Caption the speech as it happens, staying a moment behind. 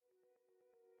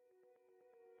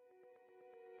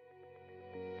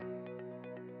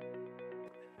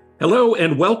Hello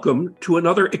and welcome to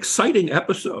another exciting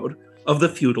episode of the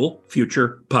Feudal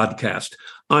Future Podcast.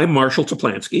 I'm Marshall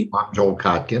Toplansky. I'm Joel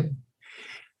Kotkin.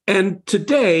 And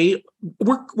today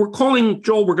we're going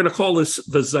to call this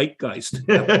the Zeitgeist.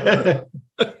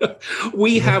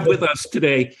 We have with us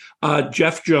today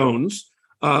Jeff Jones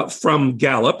from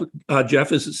Gallup.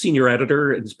 Jeff is a senior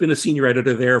editor and has been a senior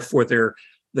editor there for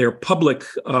their public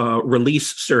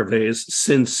release surveys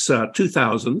since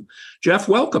 2000. Jeff,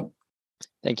 welcome.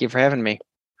 Thank you for having me.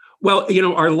 Well,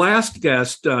 our last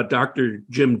guest, Dr.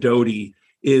 Jim Doty,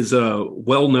 is a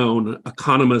well-known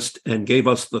economist and gave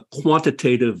us the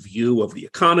quantitative view of the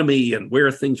economy and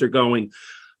where things are going.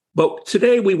 But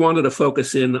today we wanted to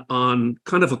focus in on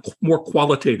kind of a more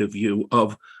qualitative view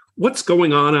of what's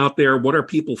going on out there, what are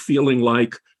people feeling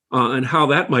like, and how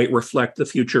that might reflect the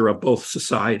future of both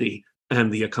society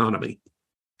and the economy.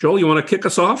 Joel, you want to kick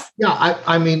us off? Yeah,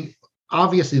 I mean,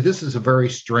 obviously, this is a very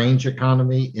strange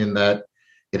economy in that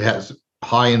it has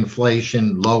high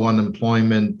inflation, low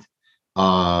unemployment,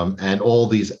 and all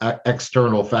these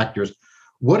external factors.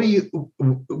 What's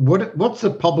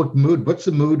the public mood? What's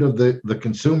the mood of the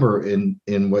consumer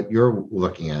in what you're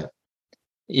looking at?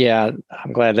 Yeah,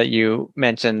 I'm glad that you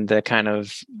mentioned the kind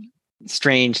of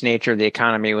strange nature of the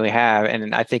economy we have.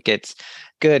 And I think it's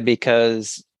good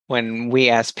because when we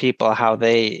ask people how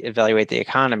they evaluate the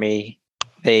economy,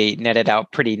 they net it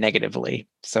out pretty negatively.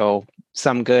 So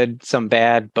some good, some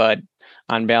bad, but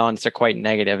on balance, they're quite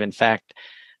negative. In fact,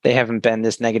 they haven't been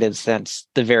this negative since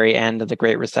the very end of the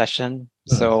Great Recession.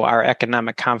 Mm-hmm. So our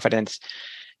economic confidence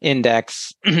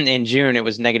index in June, it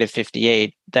was negative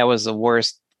 58. That was the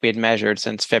worst we had measured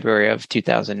since February of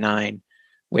 2009,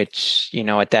 which,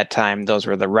 at that time, those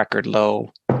were the record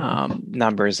low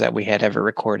numbers that we had ever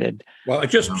recorded. Well,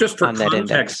 just for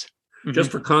context,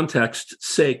 just for context's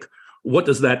sake, what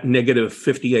does that negative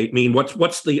 58 mean?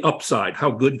 What's the upside? How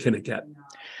good can it get?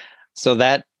 So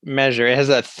that measure, it has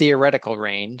a theoretical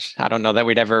range. I don't know that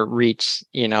we'd ever reach,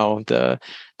 the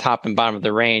top and bottom of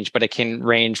the range, but it can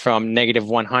range from negative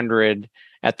 100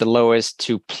 at the lowest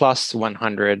to plus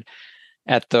 100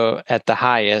 at the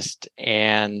highest.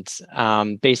 And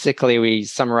basically, we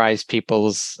summarize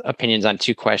people's opinions on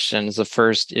two questions. The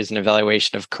first is an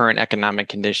evaluation of current economic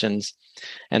conditions.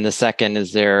 And the second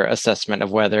is their assessment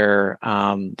of whether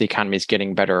the economy is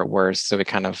getting better or worse. So we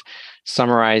kind of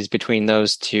summarize between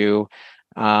those two.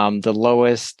 The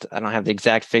lowest, I don't have the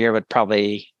exact figure, but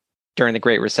probably during the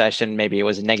Great Recession, maybe it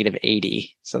was negative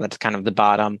 80. So that's kind of the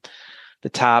bottom. The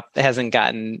top hasn't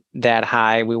gotten that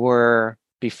high. We were,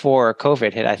 before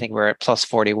COVID hit, I think we're at plus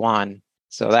 41.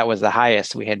 So that was the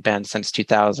highest we had been since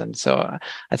 2000. So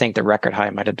I think the record high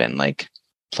might have been like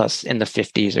plus in the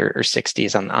 50s or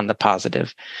 60s on the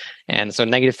positive. And so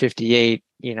negative 58,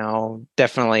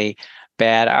 definitely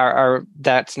bad. Our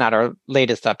that's not our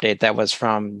latest update. That was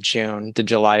from June to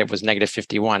July. It was negative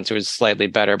 51. So it was slightly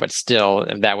better, but still,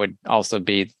 that would also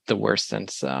be the worst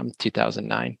since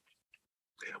 2009.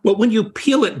 Well, when you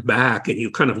peel it back and you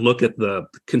kind of look at the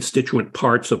constituent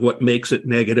parts of what makes it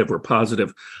negative or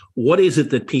positive, what is it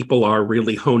that people are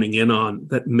really honing in on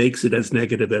that makes it as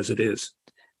negative as it is?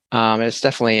 It's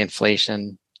definitely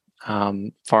inflation,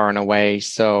 far and away.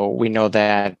 So we know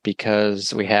that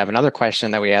because we have another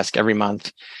question that we ask every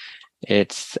month.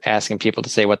 It's asking people to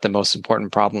say what the most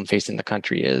important problem facing the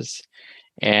country is.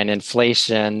 And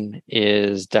inflation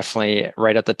is definitely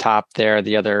right at the top there.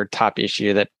 The other top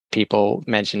issue that people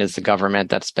mention is the government.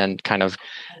 That's been kind of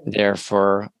there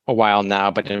for a while now.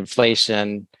 But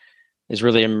inflation has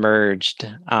really emerged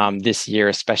this year,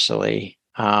 especially.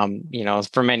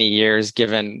 For many years,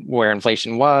 given where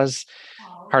inflation was,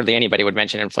 hardly anybody would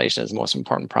mention inflation as the most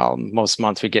important problem. Most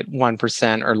months we get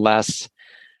 1% or less.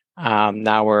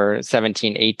 Now we're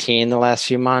 17, 18 the last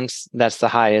few months. That's the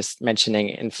highest mentioning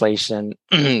inflation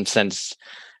since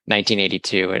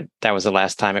 1982. That was the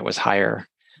last time it was higher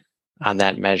on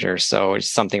that measure. So it's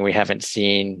something we haven't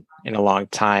seen in a long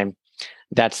time.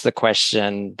 That's the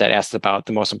question that asks about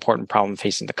the most important problem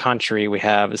facing the country. We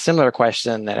have a similar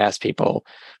question that asks people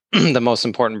the most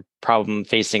important problem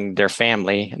facing their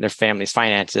family and their family's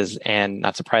finances. And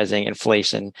not surprising,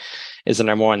 inflation is the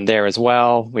number one there as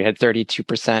well. We had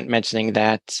 32% mentioning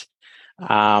that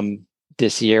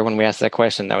this year when we asked that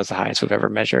question. That was the highest we've ever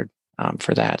measured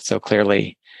for that. So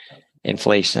clearly,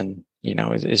 inflation,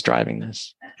 is driving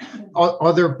this.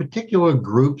 Are there particular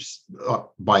groups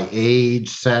by age,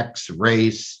 sex,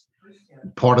 race,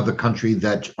 part of the country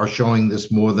that are showing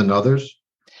this more than others?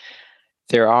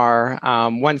 There are.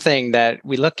 One thing that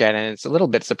we look at, and it's a little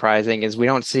bit surprising, is we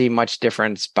don't see much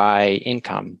difference by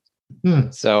income.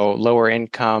 So lower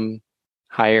income,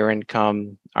 higher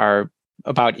income are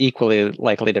about equally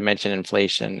likely to mention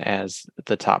inflation as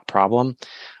the top problem.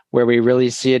 Where we really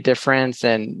see a difference,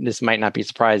 and this might not be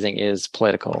surprising, is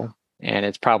political. And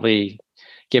it's probably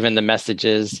given the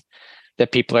messages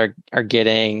that people are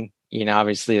getting,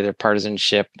 obviously their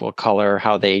partisanship will color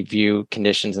how they view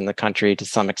conditions in the country to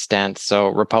some extent. So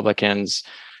Republicans,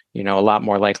 a lot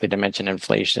more likely to mention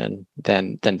inflation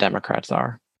than Democrats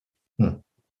are.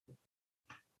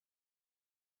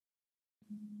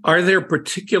 Are there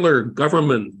particular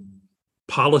government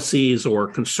policies or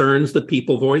concerns that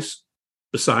people voice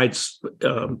besides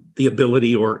the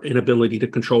ability or inability to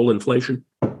control inflation?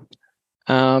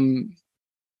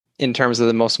 In terms of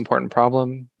the most important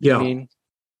problem, yeah. You mean?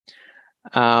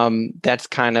 That's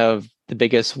kind of the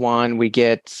biggest one. We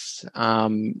get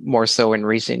more so in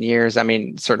recent years. I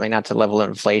mean, certainly not to level of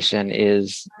inflation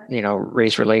is,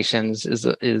 race relations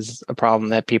is a problem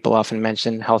that people often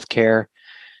mention, healthcare,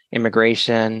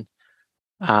 immigration.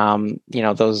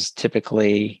 Those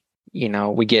typically,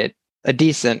 we get a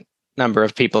decent number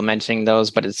of people mentioning those,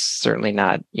 but it's certainly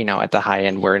not, at the high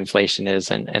end where inflation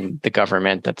is and the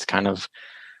government. That's kind of,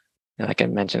 like I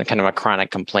mentioned, kind of a chronic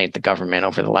complaint, the government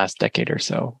over the last decade or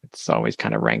so. It's always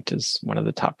kind of ranked as one of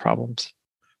the top problems.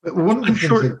 One of the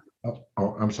things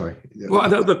I'm sorry.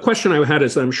 Well, the question I had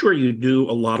is, I'm sure you do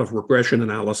a lot of regression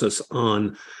analysis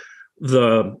on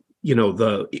the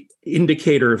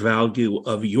indicator value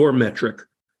of your metric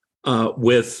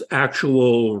with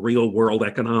actual real world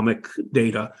economic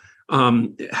data.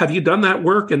 Have you done that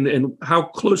work, and how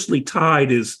closely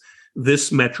tied is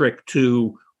this metric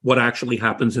to what actually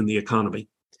happens in the economy?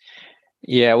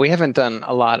 Yeah, we haven't done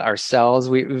a lot ourselves.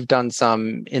 We've done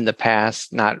some in the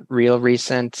past, not real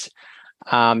recent.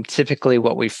 Typically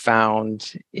what we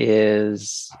found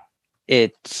is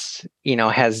it,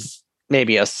 has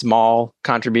maybe a small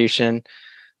contribution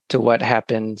to what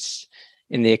happens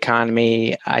in the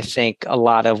economy. I think a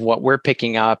lot of what we're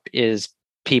picking up is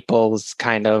people's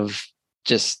kind of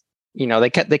just, they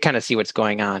kind of see what's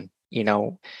going on,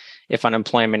 if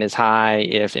unemployment is high,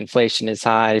 if inflation is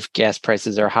high, if gas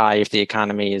prices are high, if the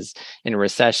economy is in a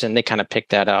recession, they kind of pick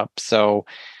that up. So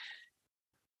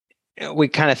we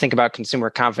kind of think about consumer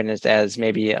confidence as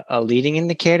maybe a leading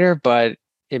indicator, but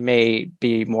it may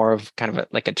be more of kind of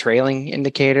like a trailing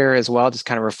indicator as well, just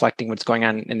kind of reflecting what's going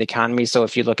on in the economy. So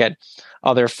if you look at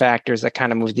other factors that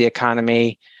kind of move the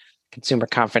economy, consumer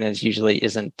confidence usually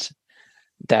isn't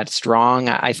that strong.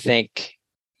 I think,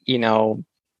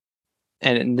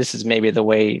 and this is maybe the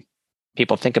way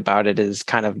people think about it, is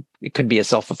kind of, it could be a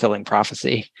self-fulfilling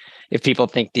prophecy. If people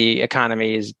think the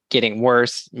economy is getting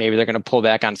worse, maybe they're going to pull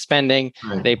back on spending.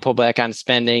 Right. They pull back on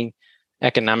spending,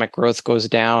 economic growth goes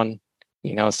down,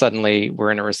 suddenly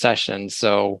we're in a recession.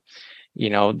 So,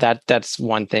 that's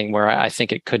one thing where I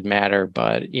think it could matter.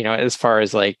 But, as far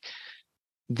as like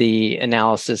the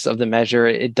analysis of the measure,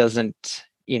 it doesn't,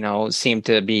 seem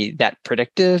to be that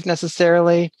predictive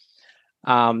necessarily.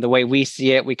 The way we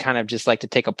see it, we kind of just like to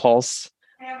take a pulse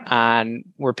on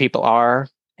where people are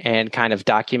and kind of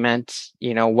document,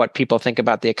 what people think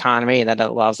about the economy. And that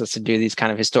allows us to do these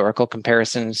kind of historical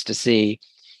comparisons to see,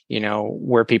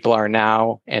 where people are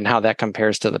now and how that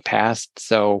compares to the past.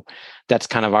 So that's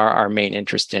kind of our main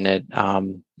interest in it,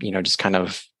 just kind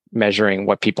of measuring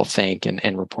what people think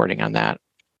and reporting on that.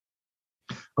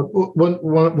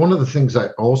 One of the things I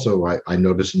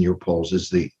notice in your polls is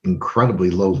the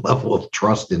incredibly low level of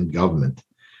trust in government.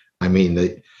 I mean,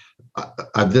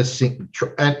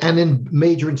 and in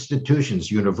major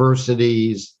institutions,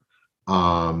 universities,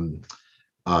 the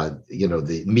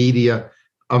media.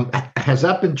 Has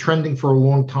that been trending for a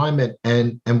long time?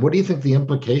 And what do you think the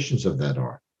implications of that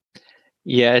are?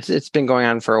 Yeah, it's been going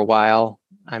on for a while.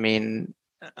 I mean,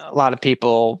 a lot of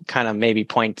people kind of maybe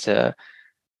point to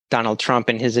Donald Trump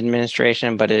and his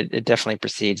administration, but it definitely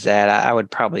precedes that. I would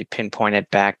probably pinpoint it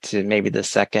back to maybe the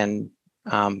second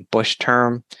Bush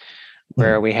term,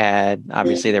 where we had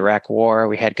obviously the Iraq War,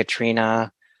 we had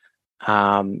Katrina.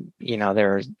 There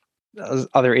were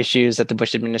other issues that the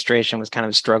Bush administration was kind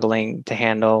of struggling to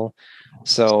handle.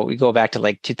 So we go back to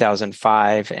like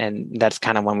 2005, and that's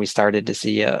kind of when we started to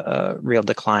see a real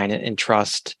decline in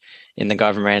trust in the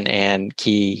government and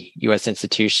key U.S.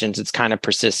 institutions. It's kind of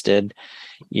persisted,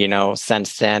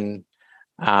 since then.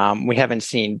 We haven't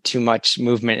seen too much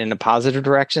movement in a positive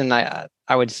direction. I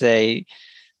would say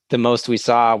the most we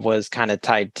saw was kind of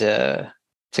tied to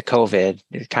COVID.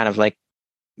 It's kind of like,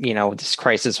 this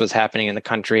crisis was happening in the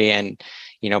country, and,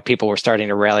 people were starting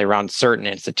to rally around certain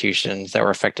institutions that were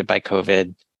affected by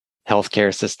COVID,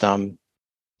 healthcare system,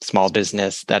 small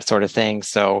business, that sort of thing.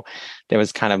 So there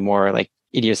was kind of more like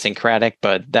idiosyncratic,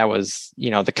 but that was,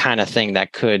 the kind of thing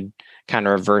that could kind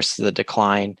of reverse the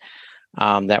decline.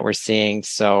 that we're seeing.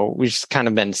 So we've just kind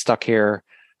of been stuck here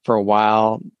for a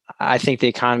while. I think the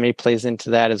economy plays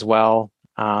into that as well.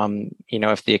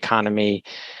 If the economy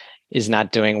is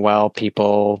not doing well,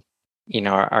 people,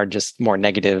 are just more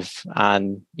negative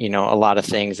on, a lot of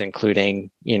things,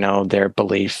 including, their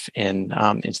belief in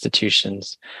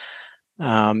institutions.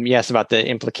 Yes, about the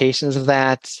implications of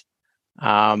that.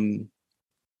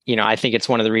 I think it's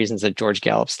one of the reasons that George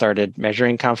Gallup started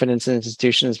measuring confidence in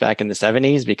institutions back in the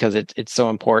 70s, because it's so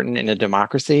important in a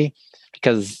democracy,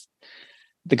 because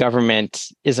the government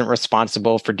isn't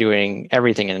responsible for doing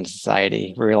everything in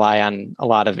society. We rely on a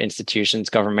lot of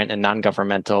institutions, government and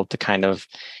non-governmental, to kind of,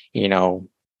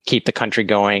 keep the country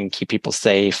going, keep people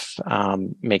safe,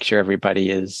 make sure everybody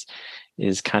is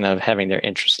kind of having their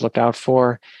interests looked out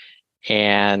for.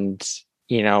 And,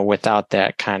 without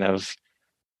that kind of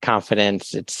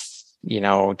confidence, it's,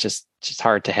 just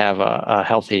hard to have a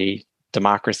healthy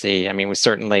democracy. I mean, we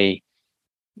certainly,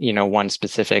 one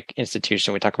specific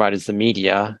institution we talk about is the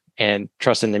media, and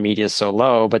trust in the media is so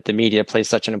low, but the media plays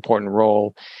such an important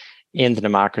role in the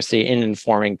democracy, in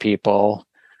informing people,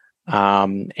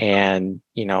 and,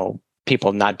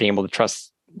 people not being able to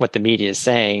trust what the media is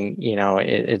saying,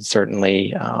 it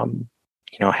certainly,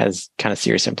 has kind of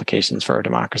serious implications for our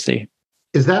democracy.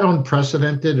 Is that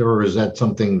unprecedented, or is that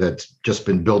something that's just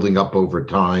been building up over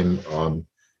time?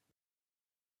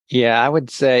 Yeah, I would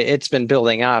say it's been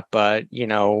building up, but,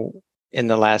 in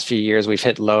the last few years, we've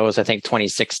hit lows. I think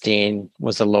 2016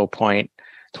 was a low point.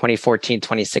 2014,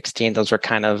 2016, those were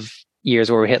kind of years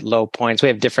where we hit low points. We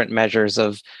have different measures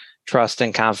of trust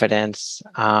and confidence.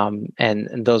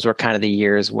 And those were kind of the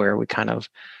years where we kind of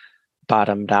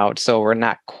bottomed out. So we're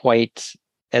not quite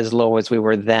as low as we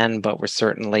were then, but we're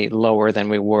certainly lower than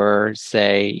we were,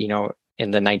 say,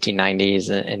 in the 1990s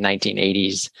and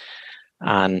 1980s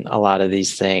on a lot of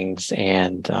these things.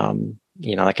 And,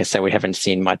 like I said, we haven't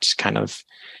seen much kind of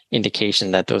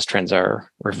indication that those trends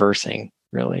are reversing,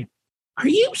 really. Are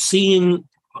you seeing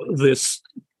this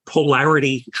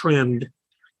polarity trend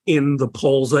in the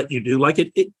polls that you do? Like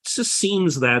it just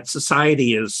seems that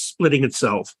society is splitting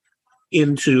itself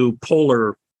into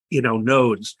polar,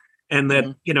 nodes. And that,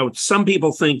 some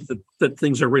people think that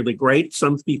things are really great.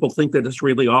 Some people think that it's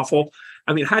really awful.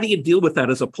 I mean, how do you deal with that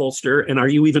as a pollster? And are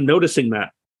you even noticing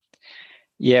that?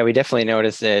 Yeah, we definitely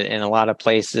notice it in a lot of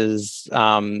places.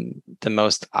 The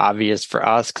most obvious for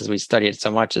us, because we study it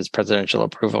so much, is presidential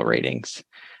approval ratings.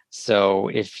 So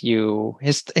if you,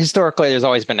 historically, there's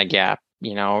always been a gap.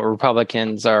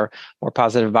 Republicans are more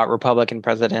positive about Republican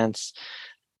presidents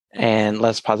and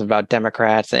less positive about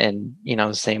Democrats, and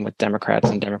same with Democrats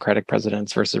and Democratic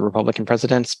presidents versus Republican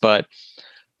presidents. But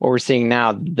what we're seeing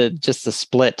now, the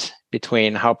split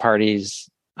between how parties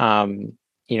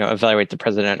evaluate the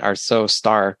president are so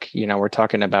stark. We're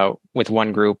talking about, with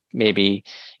one group maybe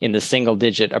in the single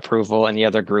digit approval, and the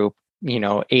other group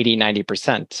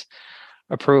 80-90%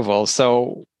 approval.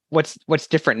 So what's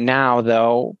different now,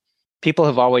 though? People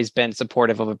have always been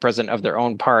supportive of a president of their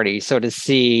own party. So to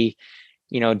see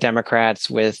Democrats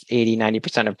with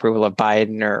 80-90% approval of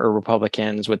Biden, or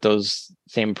Republicans with those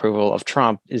same approval of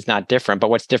Trump, is not different. But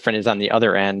what's different is on the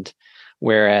other end.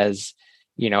 Whereas,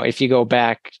 if you go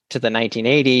back to the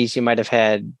 1980s, you might have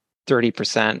had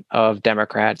 30% of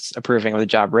Democrats approving of the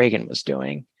job Reagan was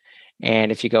doing.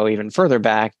 And if you go even further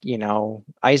back,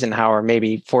 Eisenhower,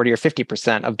 maybe 40 or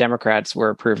 50% of Democrats were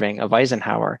approving of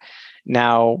Eisenhower.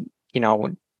 Now,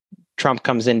 when Trump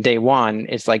comes in day one,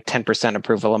 it's like 10%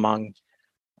 approval among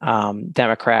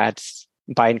Democrats.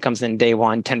 Biden comes in day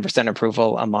one, 10%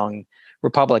 approval among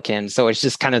Republicans. So it's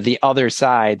just kind of the other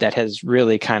side that has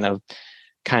really kind of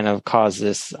caused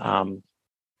this,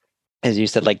 as you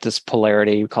said, like this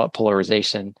polarity, we call it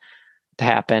polarization, to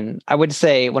happen. I would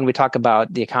say when we talk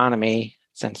about the economy,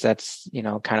 since that's,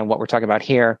 kind of what we're talking about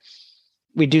here,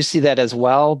 we do see that as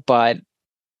well. But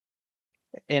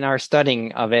in our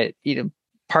studying of it,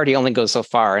 party only goes so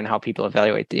far in how people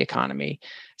evaluate the economy.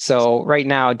 So right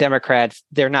now, Democrats,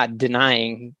 they're not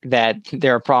denying that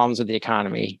there are problems with the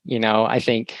economy. I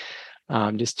think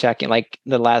just checking, like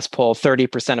the last poll,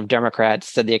 30% of Democrats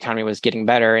said the economy was getting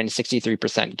better and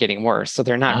 63% getting worse. So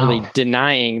they're not really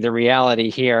denying the reality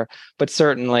here, but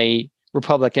certainly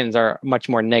Republicans are much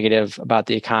more negative about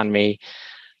the economy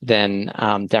than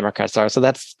Democrats are. So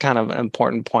that's kind of an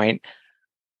important point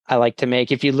I like to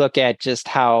make. If you look at just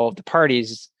how the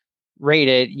parties rate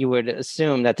it, you would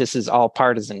assume that this is all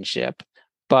partisanship.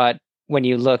 But when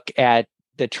you look at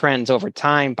the trends over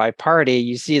time by party,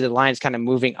 you see the lines kind of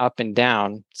moving up and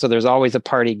down. So there's always a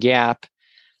party gap.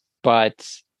 But,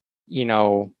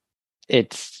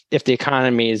 it's, if the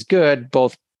economy is good,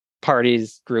 both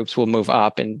parties groups will move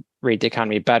up. And rate the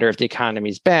economy better. If the economy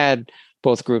is bad,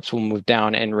 both groups will move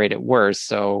down and rate it worse.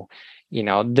 So,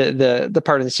 the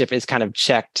partisanship is kind of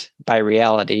checked by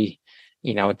reality,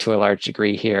 to a large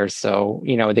degree here. So,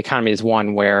 the economy is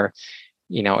one where,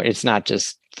 it's not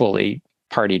just fully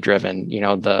party driven,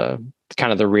 the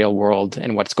kind of the real world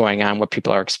and what's going on, what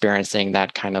people are experiencing,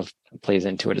 that kind of plays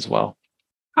into it as well.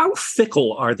 How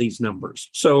fickle are these numbers?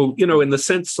 So, in the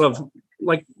sense of,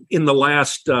 like, in the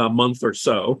last month or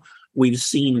so, we've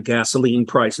seen gasoline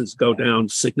prices go down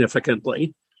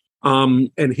significantly.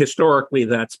 And historically,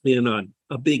 that's been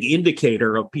a big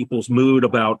indicator of people's mood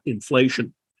about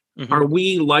inflation. Mm-hmm. Are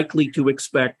we likely to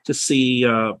expect to see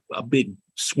a big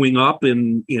swing up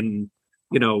in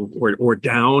or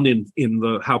down in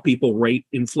the how people rate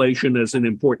inflation as an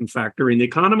important factor in the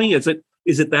economy? Is it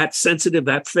that sensitive,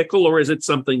 that fickle, or is it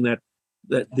something that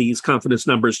these confidence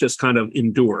numbers just kind of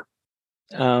endure?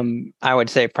 I would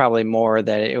say probably more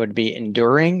that it would be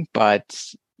enduring,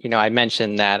 but I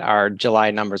mentioned that our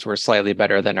July numbers were slightly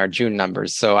better than our June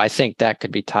numbers. So I think that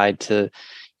could be tied to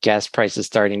gas prices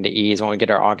starting to ease. When we get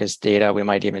our August data, we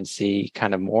might even see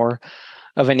kind of more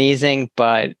of an easing.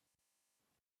 But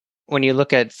when you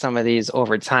look at some of these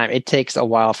over time, it takes a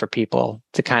while for people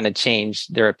to kind of change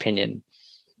their opinion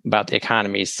about the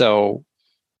economy. So,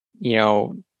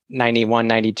 91,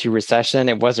 92 recession,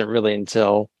 it wasn't really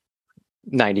until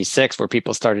 96 where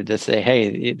people started to say,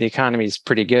 hey, the economy is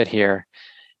pretty good here.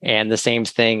 And the same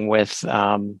thing with,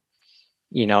 the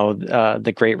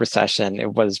Great Recession.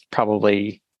 It was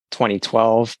probably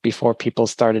 2012 before people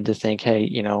started to think, hey,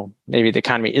 maybe the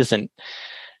economy isn't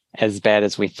as bad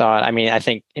as we thought. I mean, I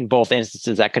think in both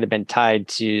instances that could have been tied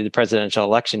to the presidential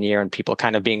election year and people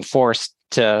kind of being forced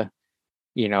to,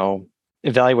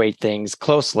 evaluate things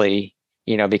closely,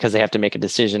 because they have to make a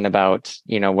decision about,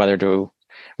 whether to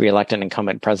reelect an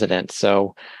incumbent president.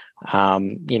 So,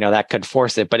 that could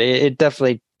force it, but it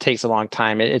definitely takes a long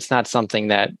time. It's not something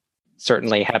that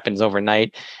certainly happens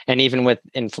overnight. And even with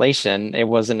inflation, it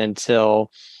wasn't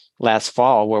until last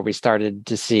fall where we started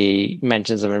to see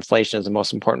mentions of inflation as the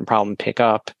most important problem pick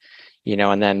up,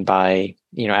 and then by,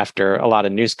 after a lot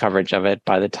of news coverage of it,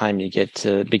 by the time you get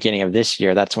to the beginning of this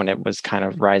year, that's when it was kind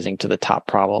of rising to the top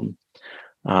problem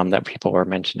that people were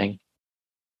mentioning.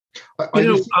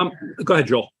 Go ahead,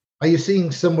 Joel. Are you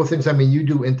seeing similar things? I mean, you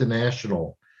do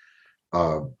international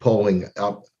polling.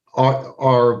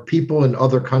 Are people in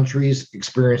other countries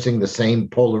experiencing the same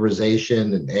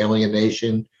polarization and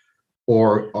alienation,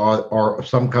 or are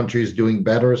some countries doing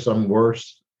better, some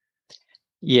worse?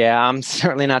 Yeah, I'm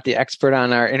certainly not the expert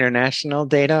on our international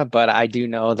data, but I do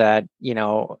know that,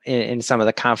 in some of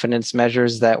the confidence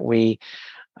measures that we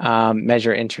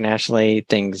measure internationally,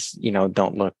 things,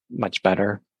 don't look much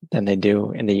better than they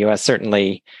do in the US.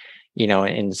 Certainly,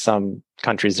 in some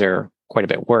countries, they're quite a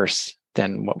bit worse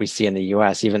than what we see in the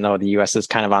US, even though the US is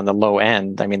kind of on the low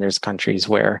end. I mean, there's countries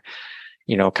where,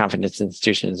 confidence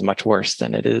institution is much worse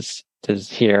than it is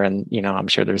here. And, I'm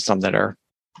sure there's some that are.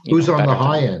 Who's on the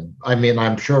high end? I mean,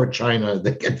 I'm sure China,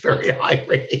 they get very high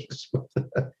ratings.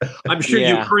 I'm sure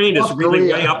Ukraine is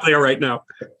really way up there right now.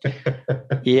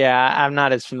 Yeah, I'm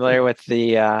not as familiar with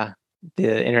the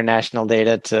international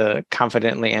data to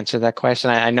confidently answer that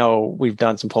question. I know we've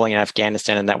done some polling in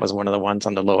Afghanistan, and that was one of the ones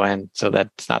on the low end, so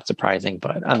that's not surprising.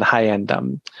 But on the high end,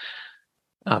 I'm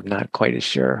not quite as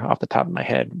sure off the top of my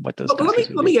head what those.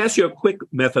 Let me ask you a quick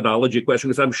methodology question,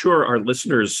 because I'm sure our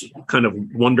listeners kind of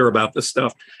wonder about this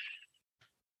stuff.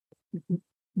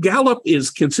 Gallup is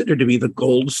considered to be the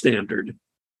gold standard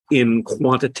in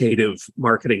quantitative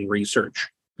marketing research.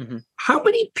 Mm-hmm. How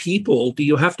many people do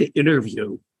you have to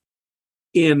interview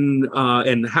and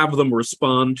have them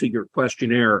respond to your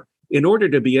questionnaire in order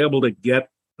to be able to get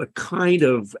the kind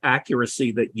of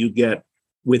accuracy that you get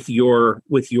with your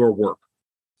work?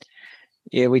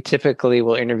 Yeah, we typically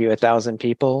will interview 1,000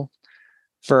 people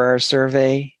for our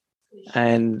survey,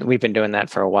 and we've been doing that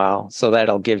for a while. So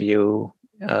that'll give you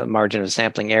a margin of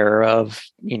sampling error of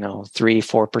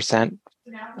 3-4%.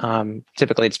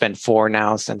 Typically, it's been 4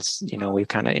 now since we've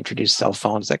kind of introduced cell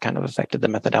phones that kind of affected the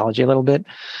methodology a little bit.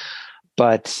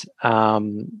 But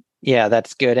yeah,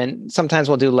 that's good. And sometimes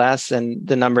we'll do less, and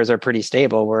the numbers are pretty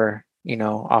stable. We're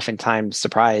oftentimes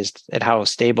surprised at how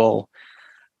stable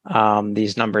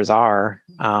these numbers are.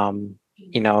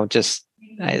 Just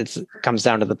it comes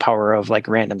down to the power of like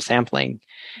random sampling,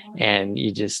 and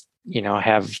you just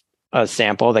have a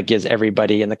sample that gives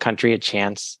everybody in the country a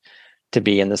chance to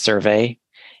be in the survey,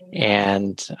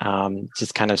 and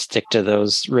just kind of stick to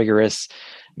those rigorous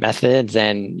methods.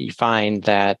 And you find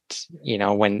that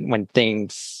when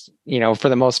things for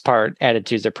the most part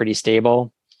attitudes are pretty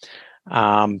stable,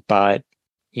 but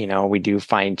we do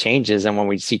find changes. And when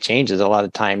we see changes, a lot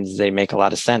of times they make a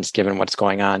lot of sense given what's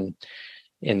going on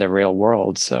in the real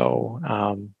world. So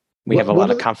we have a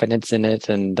lot of confidence in it.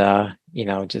 And,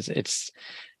 it's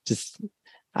just,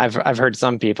 I've heard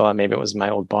some people, and maybe it was my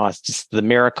old boss, just the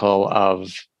miracle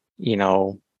of,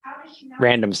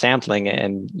 random sampling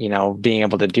and, being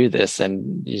able to do this,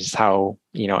 and just how,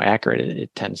 accurate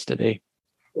it tends to be.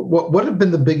 What have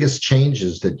been the biggest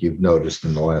changes that you've noticed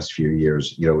in the last few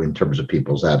years, in terms of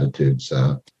people's attitudes?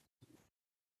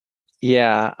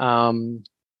 Yeah.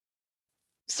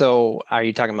 So are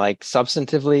you talking like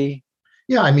substantively?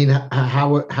 Yeah, I mean,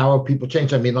 how have people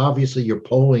changed? I mean, obviously your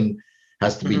polling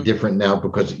has to be different now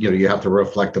because, you have to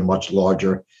reflect a much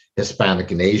larger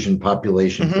Hispanic and Asian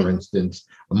population, for instance,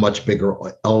 a much bigger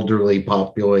elderly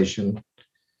population.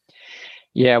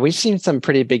 Yeah, we've seen some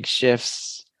pretty big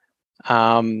shifts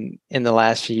in the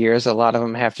last few years. A lot of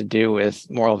them have to do with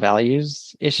moral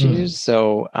values issues.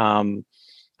 So I'm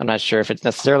not sure if it's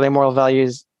necessarily a moral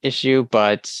values issue,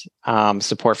 but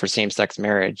support for same-sex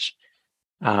marriage.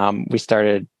 We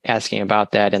started asking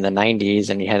about that in the 90s,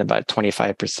 and you had about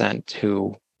 25%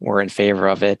 who were in favor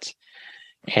of it.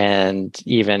 And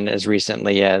even as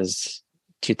recently as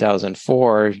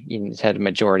 2004, you had a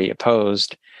majority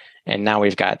opposed. And now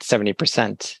we've got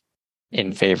 70%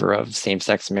 in favor of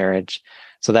same-sex marriage.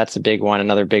 So that's a big one.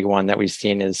 Another big one that we've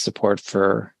seen is support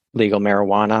for legal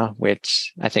marijuana,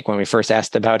 which I think when we first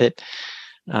asked about it,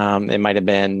 it might have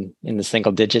been in the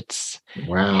single digits.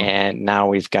 Wow. And now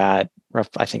we've got,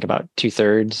 I think, about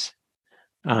 2/3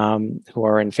 who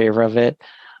are in favor of it.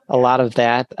 A lot of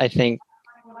that, I think,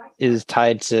 is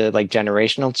tied to like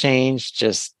generational change.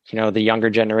 Just, the younger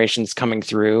generations coming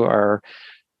through are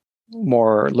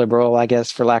more liberal, I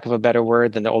guess, for lack of a better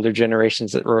word, than the older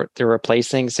generations that they're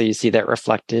replacing. So you see that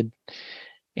reflected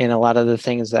in a lot of the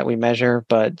things that we measure.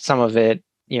 But some of it,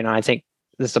 I think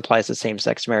this applies to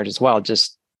same-sex marriage as well,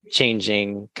 just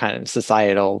changing kind of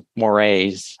societal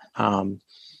mores,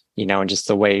 and just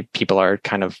the way people are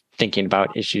kind of thinking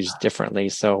about issues differently.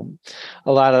 So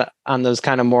a lot of on those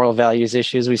kind of moral values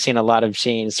issues, we've seen a lot of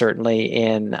change, certainly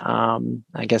in,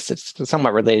 I guess it's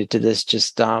somewhat related to this,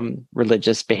 just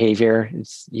religious behavior.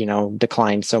 It's,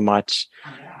 declined so much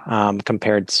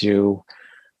compared to,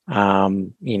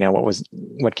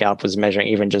 what Gallup was measuring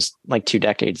even just like 2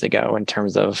 decades ago in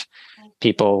terms of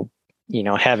people,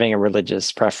 having a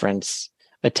religious preference,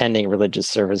 attending religious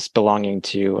service, belonging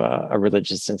to a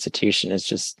religious institution has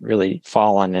just really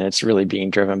fallen, and it's really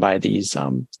being driven by these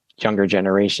younger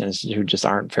generations who just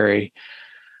aren't very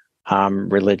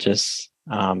religious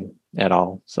at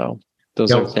all. So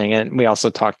those are the things. And we also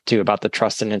talked too about the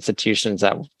trust in institutions.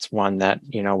 That's one that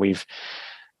we've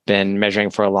been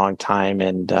measuring for a long time,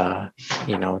 and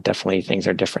definitely things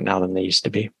are different now than they used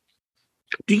to be.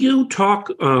 Do you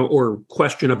talk or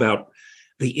question about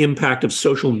the impact of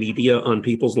social media on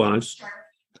people's lives?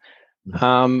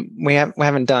 We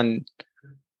haven't done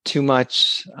too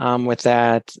much with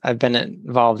that. I've been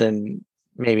involved in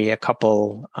maybe a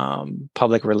couple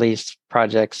public release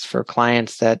projects for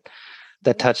clients that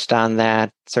touched on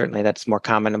that. Certainly that's more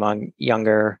common among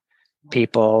younger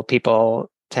people.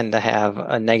 People tend to have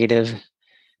a negative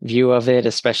view of it,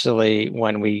 especially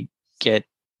when we get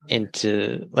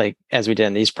into, like, as we did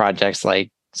in these projects,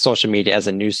 like social media as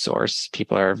a news source.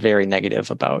 People are very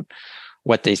negative about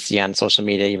what they see on social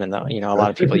media, even though, a lot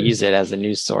of people use it as a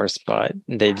news source, but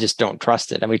they just don't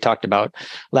trust it. And we talked about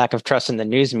lack of trust in the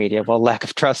news media. Well, lack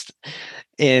of trust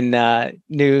in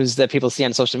news that people see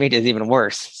on social media is even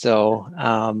worse. So,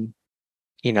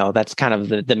 that's kind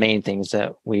of the main things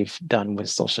that we've done with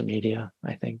social media,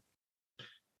 I think.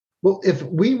 Well, if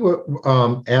we were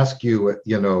ask you,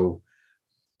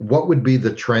 what would be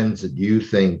the trends that you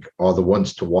think are the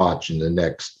ones to watch in the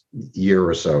next year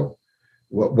or so?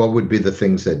 What would be the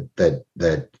things that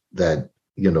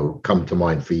come to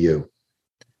mind for you?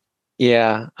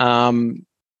 Yeah,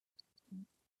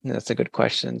 that's a good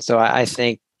question. So I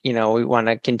think we want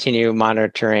to continue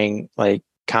monitoring like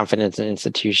confidence in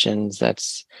institutions.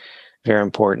 That's very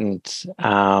important.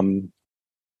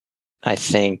 I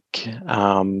think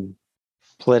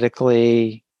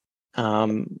politically,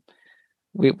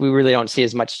 we really don't see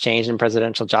as much change in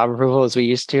presidential job approval as we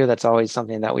used to. That's always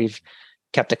something that we've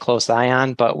kept a close eye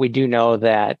on, but we do know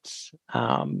that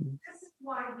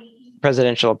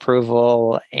presidential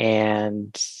approval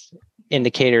and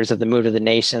indicators of the mood of the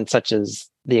nation, such as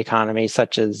the economy,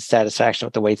 such as satisfaction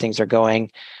with the way things are going,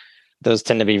 those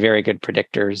tend to be very good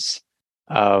predictors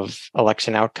of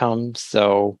election outcomes.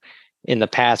 So in the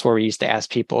past, where we used to ask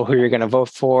people who you're going to vote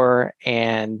for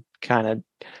and kind of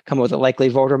come up with a likely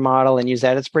voter model and use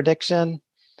that as prediction,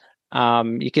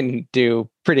 you can do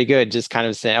pretty good just kind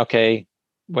of saying, okay,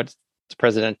 what's the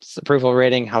president's approval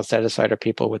rating? How satisfied are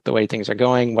people with the way things are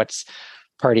going? What's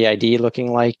party ID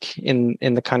looking like in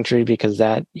the country? Because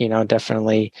that,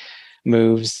 definitely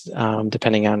moves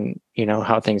depending on,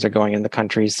 how things are going in the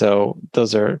country. So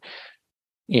those are,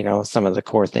 some of the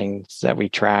core things that we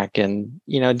track, and,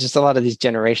 just a lot of these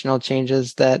generational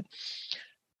changes that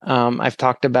I've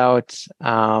talked about.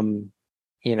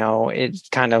 It's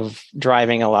kind of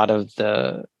driving a lot of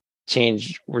the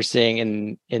change we're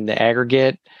seeing in the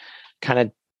aggregate, kind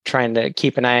of trying to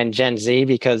keep an eye on Gen Z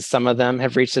because some of them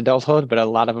have reached adulthood, but a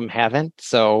lot of them haven't.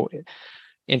 So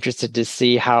interested to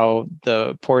see how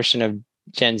the portion of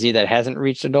Gen Z that hasn't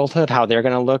reached adulthood, how they're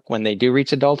going to look when they do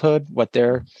reach adulthood, what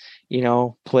their,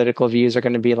 political views are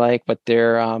going to be like, what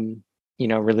their,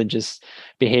 religious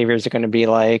behaviors are going to be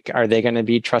like. Are they going to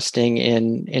be trusting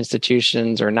in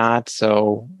institutions or not?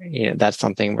 So, that's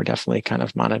something we're definitely kind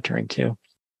of monitoring too.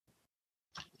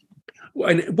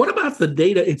 And what about the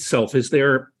data itself? Is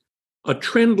there a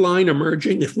trend line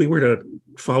emerging? If we were to,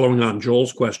 following on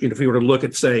Joel's question, if we were to look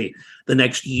at, say, the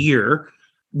next year,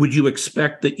 would you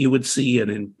expect that you would see an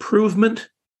improvement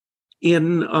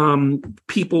in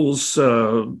people's,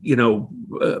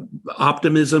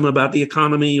 optimism about the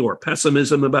economy or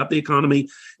pessimism about the economy?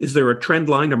 Is there a trend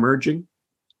line emerging?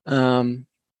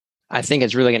 I think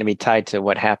it's really going to be tied to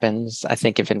what happens. I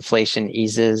think if inflation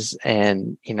eases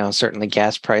and, certainly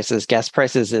gas prices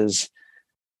is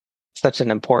such an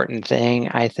important thing,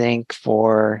 I think,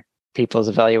 for people's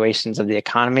evaluations of the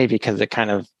economy, because it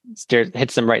kind of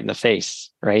hits them right in the face,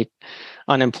 right?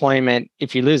 Unemployment,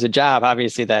 if you lose a job,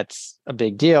 obviously that's a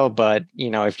big deal. But,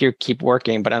 if you keep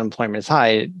working, but unemployment is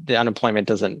high, the unemployment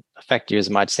doesn't affect you as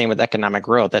much. Same with economic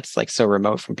growth. That's like so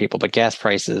remote from people, but gas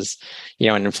prices,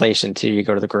 and inflation too, you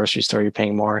go to the grocery store, you're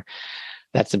paying more.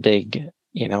 That's a big,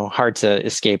 hard to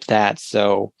escape that.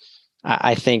 So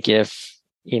I think if,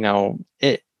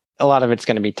 a lot of it's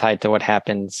going to be tied to what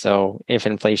happens. So if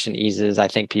inflation eases, I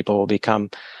think people will become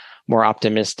more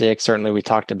optimistic. Certainly we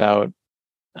talked about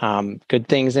good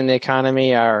things in the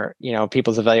economy are,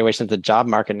 people's evaluation of the job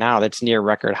market now, that's near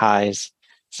record highs.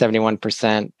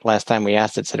 71% last time we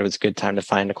asked it said it was a good time to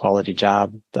find a quality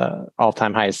job. The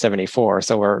all-time high is 74.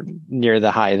 So we're near the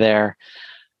high there.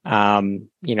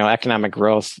 Economic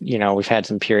growth, we've had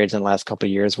some periods in the last couple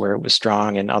of years where it was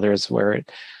strong and others where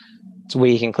it's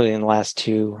weak, including the last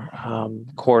two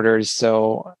quarters.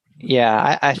 So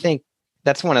yeah, I think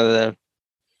that's one of the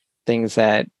things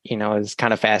that, is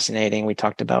kind of fascinating. We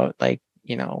talked about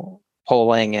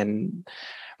polling and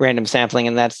random sampling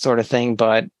and that sort of thing.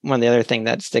 But one of the other thing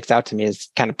that sticks out to me is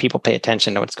kind of people pay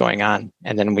attention to what's going on,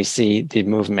 and then we see the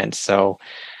movement. So,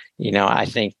 I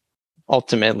think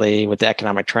ultimately with the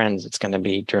economic trends, it's going to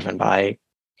be driven by,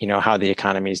 how the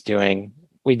economy is doing.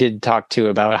 We did talk too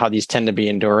about how these tend to be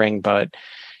enduring, but,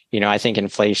 I think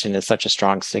inflation is such a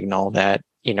strong signal that,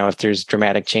 if there's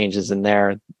dramatic changes in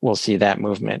there, we'll see that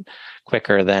movement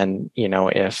quicker than,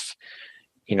 if,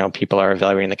 people are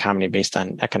evaluating the economy based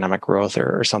on economic growth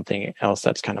or something else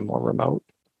that's kind of more remote.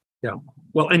 Yeah.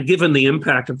 Well, and given the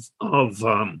impact of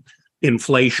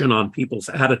inflation on people's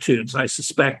attitudes, I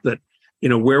suspect that,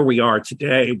 where we are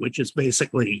today, which is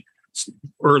basically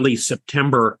early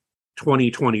September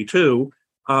 2022,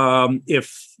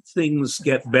 if things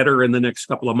get better in the next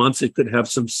couple of months, it could have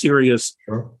some serious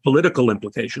political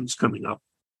implications coming up.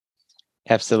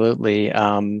 Absolutely.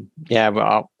 We have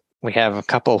a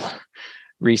couple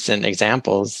recent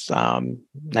examples.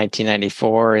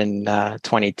 1994 and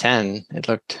 2010, it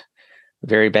looked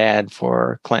very bad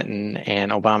for Clinton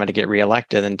and Obama to get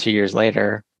reelected. And 2 years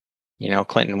later,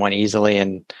 Clinton won easily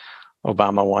and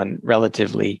Obama won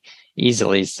relatively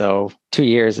easily. So 2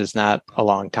 years is not a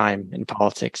long time in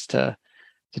politics to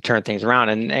turn things around.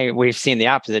 And we've seen the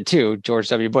opposite too. George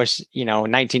W. Bush, in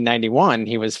 1991,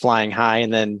 he was flying high.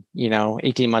 And then,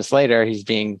 18 months later, he's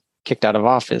being kicked out of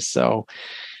office. So,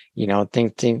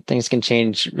 things can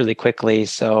change really quickly.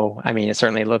 So, it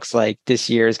certainly looks like this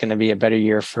year is going to be a better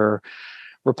year for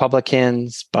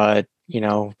Republicans, but,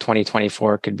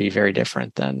 2024 could be very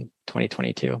different than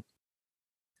 2022.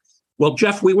 Well,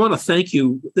 Jeff, we want to thank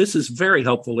you. This is very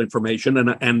helpful information.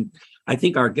 And I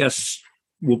think our guests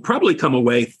will probably come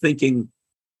away thinking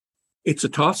it's a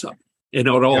toss-up. It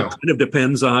all kind of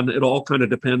depends on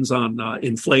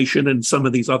inflation and some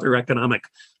of these other economic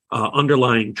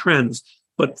underlying trends.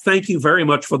 But thank you very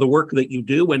much for the work that you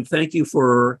do, and thank you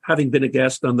for having been a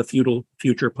guest on the Feudal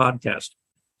Future podcast.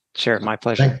 Sure, my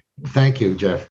pleasure. Thank you, Jeff.